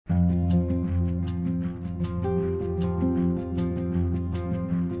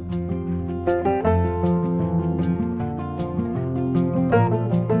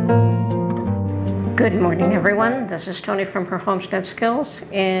Good morning, everyone. This is Tony from her Homestead Skills,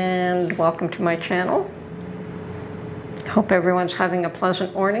 and welcome to my channel. Hope everyone's having a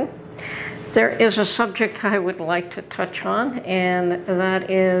pleasant morning. There is a subject I would like to touch on, and that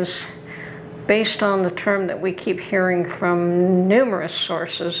is based on the term that we keep hearing from numerous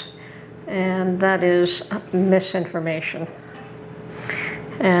sources, and that is misinformation.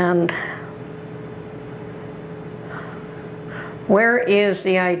 And where is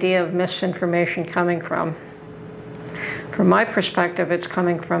the idea of misinformation coming from? From my perspective, it's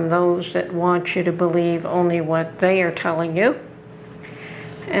coming from those that want you to believe only what they are telling you.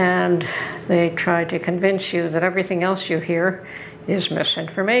 And they try to convince you that everything else you hear is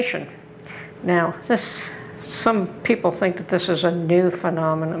misinformation. Now, some people think that this is a new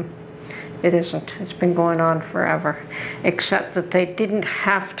phenomenon. It isn't. It's been going on forever. Except that they didn't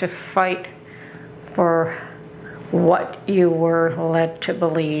have to fight for what you were led to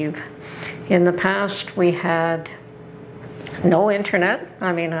believe. In the past, we had no internet.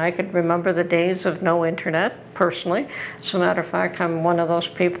 I mean, I could remember the days of no internet, personally. As a matter of fact, I'm one of those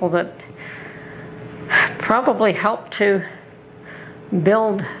people that probably helped to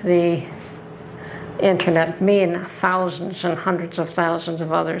build the internet, me and thousands and hundreds of thousands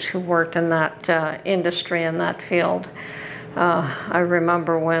of others who worked in that industry and that field. I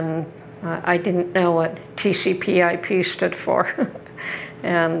remember when I didn't know what TCP/IP stood for.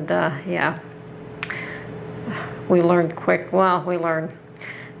 And yeah, we learned quick. Well, we learned.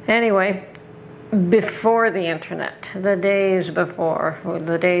 Anyway, before the internet, the days before,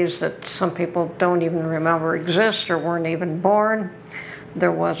 the days that some people don't even remember exist or weren't even born,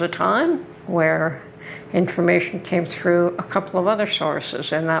 there was a time where information came through a couple of other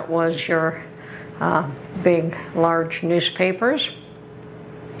sources, and that was your big, large newspapers,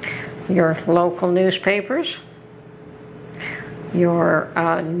 your local newspapers, your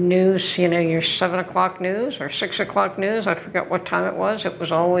news, your 7 o'clock news or 6 o'clock news. I forget what time it was. It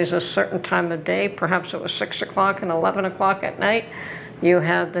was always a certain time of day. Perhaps it was 6 o'clock and 11 o'clock at night. You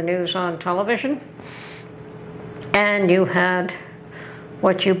had the news on television, and you had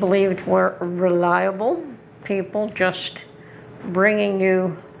what you believed were reliable people just bringing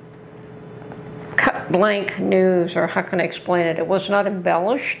you cut blank news, or how can I explain it? It was not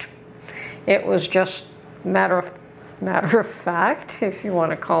embellished. It was just matter of fact, if you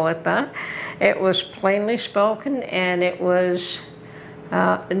want to call it that. It was plainly spoken, and it was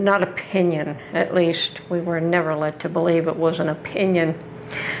not opinion. At least we were never led to believe it was an opinion.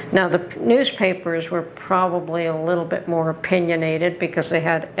 Now, the newspapers were probably a little bit more opinionated because they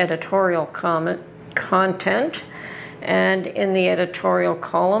had editorial content, and in the editorial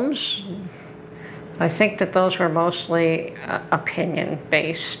columns, I think that those were mostly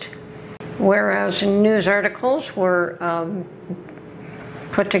opinion-based. Whereas news articles were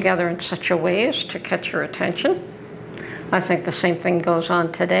put together in such a way as to catch your attention. I think the same thing goes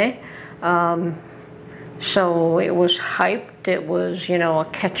on today. So it was hyped. It was, a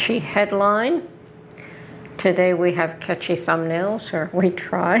catchy headline. Today we have catchy thumbnails, or we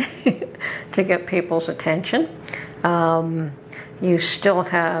try to get people's attention. You still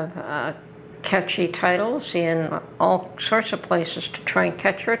have catchy titles in all sorts of places to try and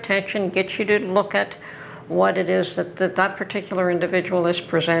catch your attention, get you to look at what it is that particular individual is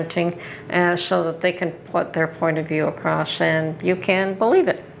presenting, so that they can put their point of view across and you can believe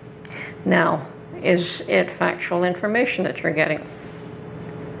it. Now, is it factual information that you're getting?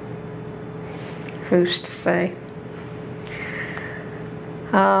 Who's to say?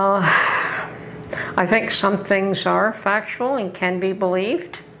 I think some things are factual and can be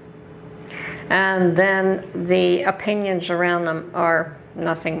believed. And then the opinions around them are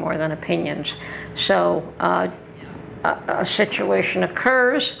nothing more than opinions. So a situation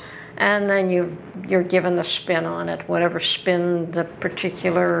occurs, and then you're given the spin on it, whatever spin the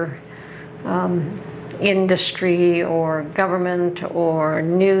particular industry or government or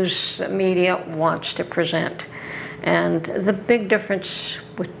news media wants to present. And the big difference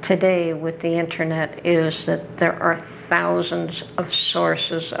today with the internet is that there are thousands of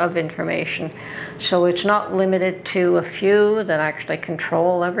sources of information. So it's not limited to a few that actually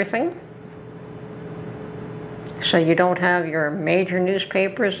control everything. So you don't have your major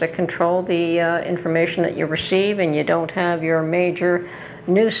newspapers that control the information that you receive, and you don't have your major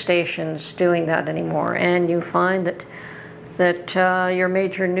news stations doing that anymore. And you find that your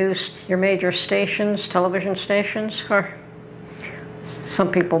major stations, television stations, some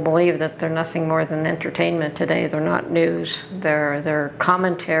people believe that they're nothing more than entertainment today. They're not news. They're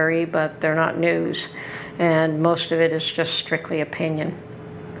commentary, but they're not news. And most of it is just strictly opinion.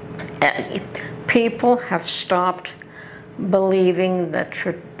 People have stopped believing that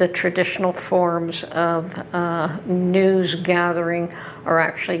the traditional forms of news gathering are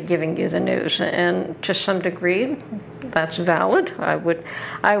actually giving you the news. And to some degree, that's valid. I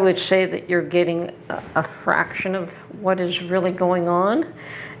would say that you're getting a fraction of what is really going on,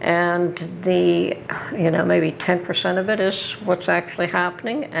 and maybe 10% of it is what's actually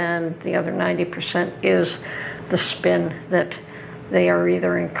happening, and the other 90% is the spin that they are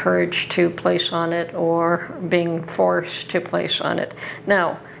either encouraged to place on it or being forced to place on it.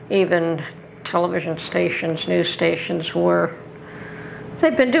 Now, even television stations, news stations,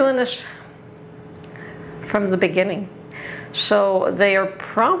 they've been doing this from the beginning. So they are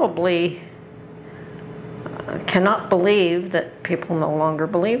probably cannot believe that people no longer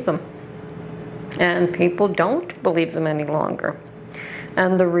believe them. And people don't believe them any longer.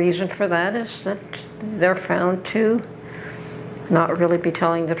 And the reason for that is that they're found to not really be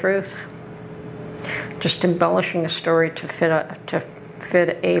telling the truth. Just embellishing a story to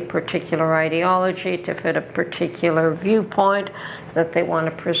fit a particular ideology, to fit a particular viewpoint that they want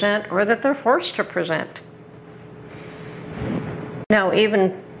to present or that they're forced to present. Now,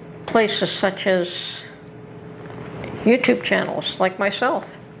 even places such as YouTube channels like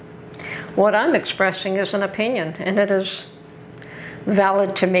myself, what I'm expressing is an opinion, and it is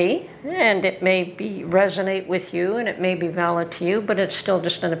valid to me, and it may resonate with you, and it may be valid to you, but it's still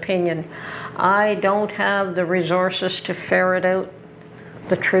just an opinion. I don't have the resources to ferret out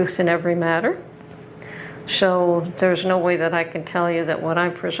the truth in every matter, so there's no way that I can tell you that what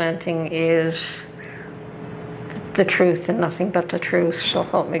I'm presenting is the truth and nothing but the truth, so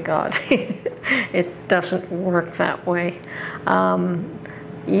help me God. It doesn't work that way.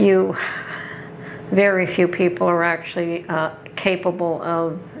 Very few people are actually capable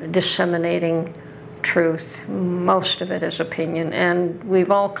of disseminating truth. Most of it is opinion, and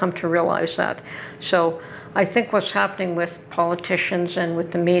we've all come to realize that. So I think what's happening with politicians and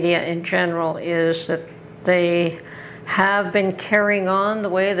with the media in general is that they have been carrying on the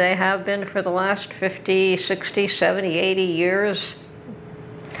way they have been for the last 50, 60, 70, 80 years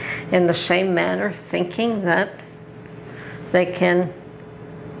in the same manner, thinking that they can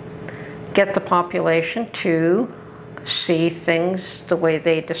get the population to see things the way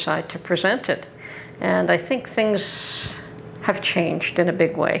they decide to present it. And I think things have changed in a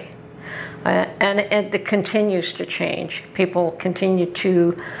big way. And it continues to change. People continue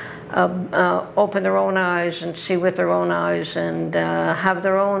to open their own eyes and see with their own eyes and have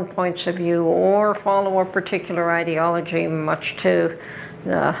their own points of view or follow a particular ideology, much to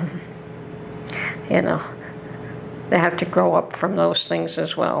they have to grow up from those things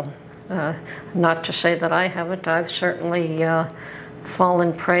as well. Not to say that I haven't. I've certainly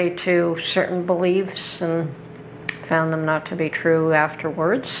fallen prey to certain beliefs and found them not to be true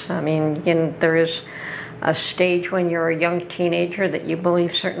afterwards. I mean, there is a stage when you're a young teenager that you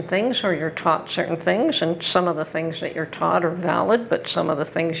believe certain things or you're taught certain things, and some of the things that you're taught are valid, but some of the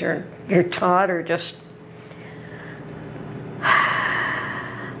things you're taught are just,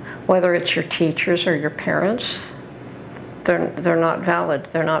 whether it's your teachers or your parents, they're not valid.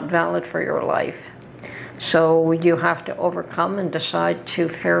 They're not valid for your life. So you have to overcome and decide to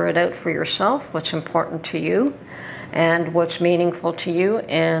ferret out for yourself what's important to you and what's meaningful to you,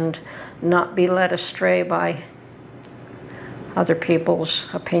 and not be led astray by other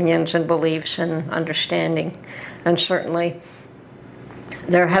people's opinions and beliefs and understanding. And certainly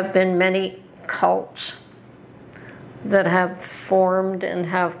there have been many cults that have formed and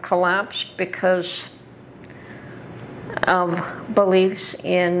have collapsed because of beliefs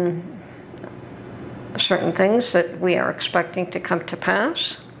in certain things that we are expecting to come to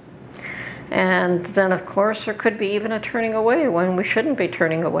pass. And then, of course, there could be even a turning away when we shouldn't be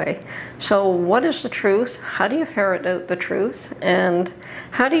turning away. So what is the truth? How do you ferret out the truth? And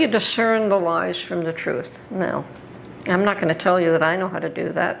how do you discern the lies from the truth? Now, I'm not going to tell you that I know how to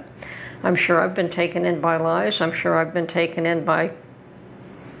do that. I'm sure I've been taken in by lies. I'm sure I've been taken in by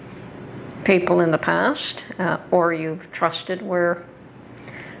people in the past, or you've trusted where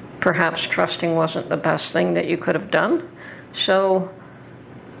perhaps trusting wasn't the best thing that you could have done. So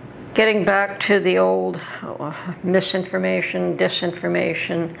getting back to the old misinformation,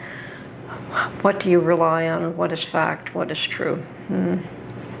 disinformation, what do you rely on? What is fact? What is true?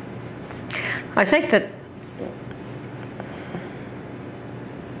 I think that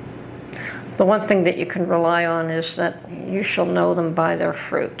the one thing that you can rely on is that you shall know them by their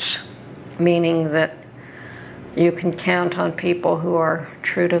fruits, meaning that you can count on people who are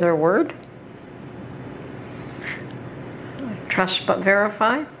true to their word. Trust but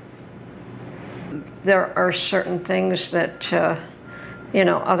verify. There are certain things that,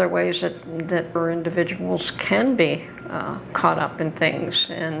 other ways that individuals can be caught up in things.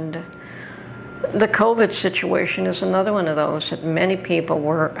 And the COVID situation is another one of those that many people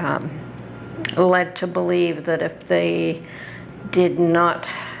were led to believe that if they did not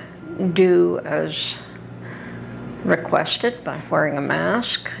do as requested by wearing a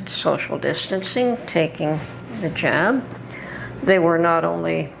mask, social distancing, taking the jab, they were not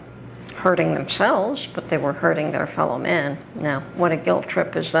only hurting themselves, but they were hurting their fellow man. Now, what a guilt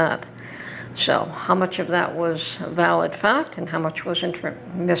trip is that? So, how much of that was valid fact and how much was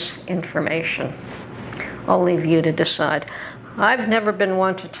misinformation? I'll leave you to decide. I've never been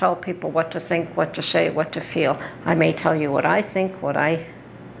one to tell people what to think, what to say, what to feel. I may tell you what I think, what I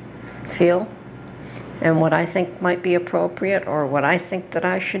feel, and what I think might be appropriate, or what I think that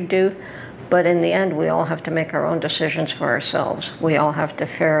I should do. But in the end, we all have to make our own decisions for ourselves. We all have to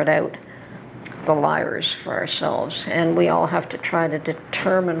ferret out the liars for ourselves, and we all have to try to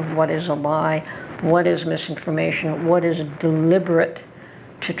determine what is a lie, what is misinformation, what is deliberate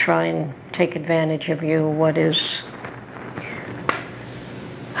to try and take advantage of you, what is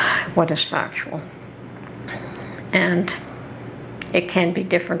factual. And it can be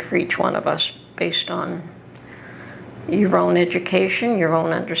different for each one of us based on your own education, your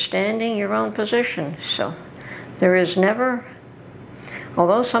own understanding, your own position. So there is never,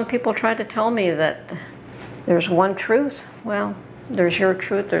 although some people try to tell me that there's one truth, well, there's your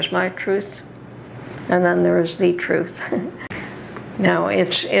truth, there's my truth, and then there is the truth. Now,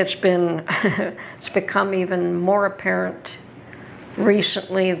 it's become even more apparent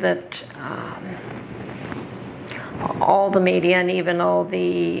recently that all the media and even all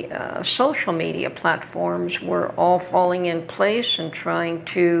the social media platforms were all falling in place and trying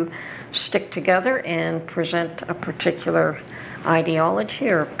to stick together and present a particular ideology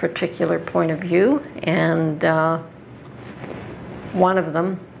or a particular point of view. And one of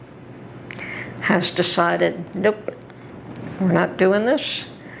them has decided, nope, we're not doing this.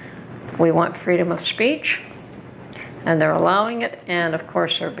 We want freedom of speech. And they're allowing it, and of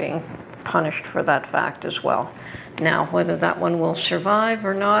course they're being punished for that fact as well. Now, whether that one will survive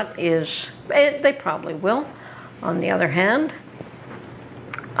or not is, they probably will. On the other hand,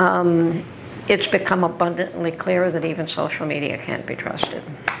 it's become abundantly clear that even social media can't be trusted.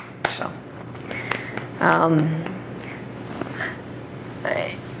 So,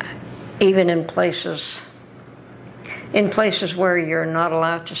 even in places where you're not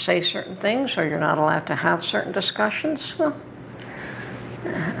allowed to say certain things or you're not allowed to have certain discussions, well,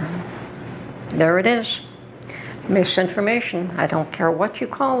 there it is. Misinformation. I don't care what you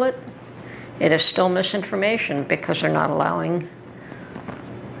call it. It is still misinformation because they're not allowing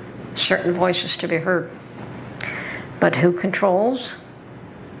certain voices to be heard. But who controls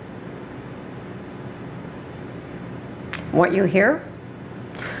what you hear?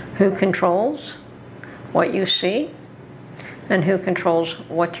 Who controls what you see? And who controls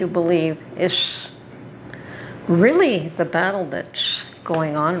what you believe is really the battle that's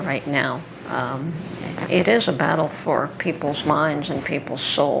going on right now. It is a battle for people's minds and people's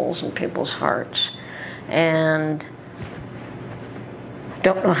souls and people's hearts. And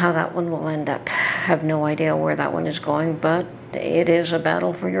don't know how that one will end up. Have no idea where that one is going, but it is a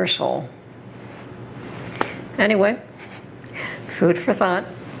battle for your soul. Anyway, food for thought.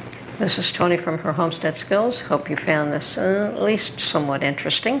 This is Tony from Her Homestead Skills. Hope you found this at least somewhat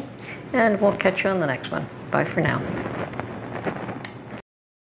interesting. And we'll catch you on the next one. Bye for now.